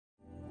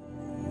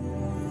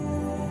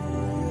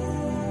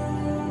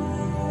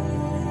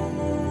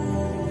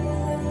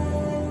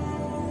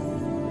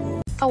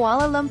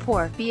Kuala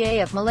Lumpur,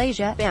 BA of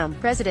Malaysia, BAM,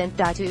 President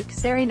Datuk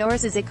Seri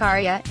Norza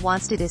Zakaria,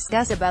 wants to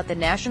discuss about the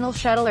national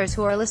shuttlers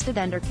who are listed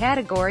under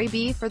Category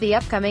B for the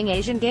upcoming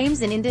Asian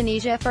Games in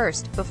Indonesia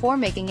first, before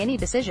making any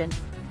decision.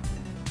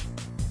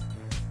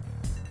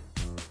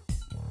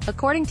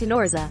 According to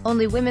Norza,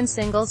 only women's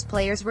singles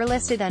players were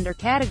listed under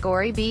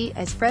Category B.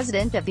 As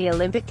President of the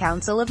Olympic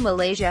Council of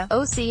Malaysia,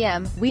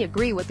 OCM, we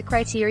agree with the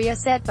criteria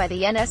set by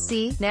the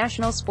NSC,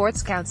 National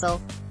Sports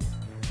Council.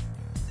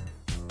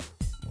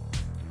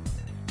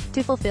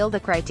 To fulfill the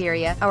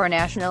criteria, our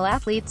national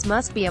athletes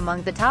must be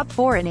among the top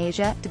 4 in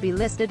Asia, to be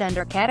listed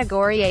under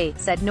Category A,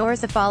 said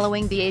Norza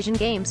following the Asian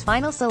Games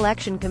Final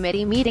Selection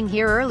Committee meeting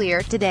here earlier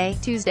today,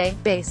 Tuesday.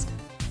 Based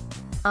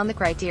on the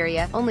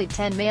criteria, only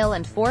 10 male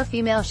and 4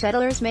 female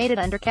shuttlers made it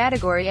under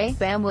Category A.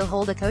 BAM will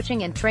hold a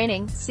coaching and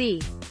training, c.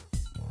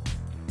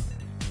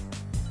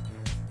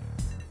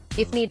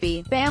 If need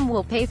be, BAM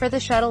will pay for the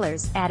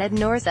shuttlers, added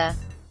Norza.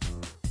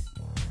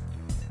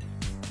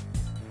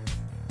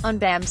 On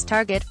BAM's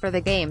target for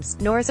the Games,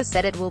 Norza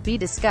said it will be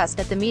discussed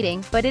at the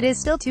meeting, but it is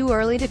still too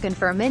early to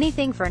confirm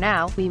anything for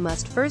now. We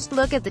must first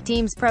look at the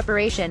team's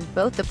preparation,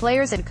 both the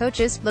players and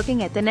coaches.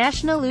 Looking at the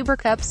National Uber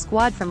Cup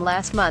squad from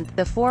last month,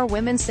 the 4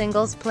 women's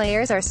singles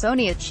players are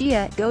Sonia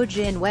Chia, Go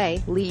Jin Wei,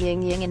 Li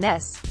Yingying and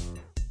S.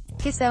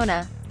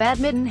 Kisona.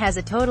 Badminton has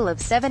a total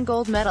of 7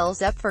 gold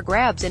medals up for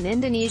grabs in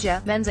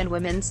Indonesia: men's and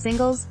women's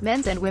singles,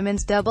 men's and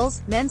women's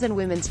doubles, men's and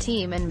women's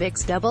team and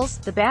mixed doubles.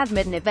 The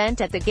badminton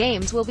event at the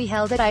Games will be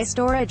held at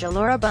Istora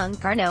Gelora Bung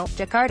Karno,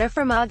 Jakarta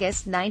from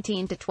August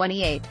 19 to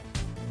 28.